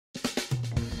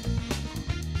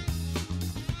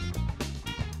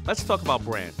Let's talk about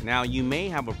brand. Now, you may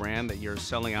have a brand that you're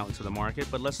selling out into the market,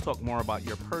 but let's talk more about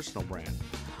your personal brand.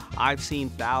 I've seen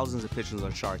thousands of pitches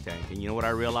on Shark Tank, and you know what I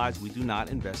realized? We do not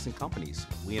invest in companies.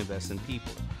 We invest in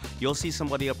people. You'll see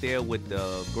somebody up there with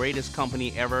the greatest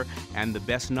company ever and the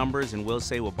best numbers, and we'll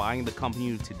say we're buying the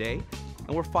company today,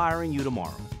 and we're firing you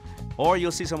tomorrow. Or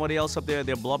you'll see somebody else up there,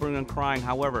 they're blubbering and crying.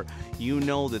 However, you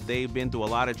know that they've been through a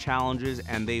lot of challenges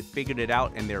and they figured it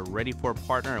out and they're ready for a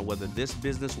partner. And whether this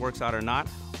business works out or not,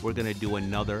 we're going to do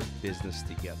another business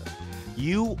together.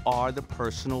 You are the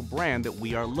personal brand that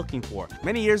we are looking for.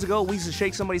 Many years ago, we used to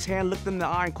shake somebody's hand, look them in the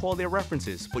eye, and call their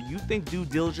references. But you think due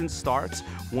diligence starts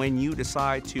when you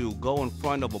decide to go in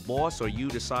front of a boss or you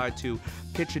decide to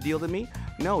pitch a deal to me?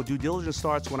 No, due diligence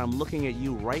starts when I'm looking at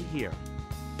you right here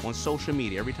on social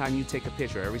media. Every time you take a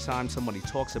picture, every time somebody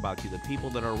talks about you, the people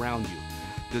that are around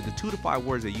you, the 2 to 5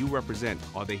 words that you represent,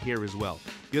 are they here as well?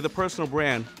 You're the personal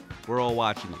brand. We're all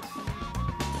watching you.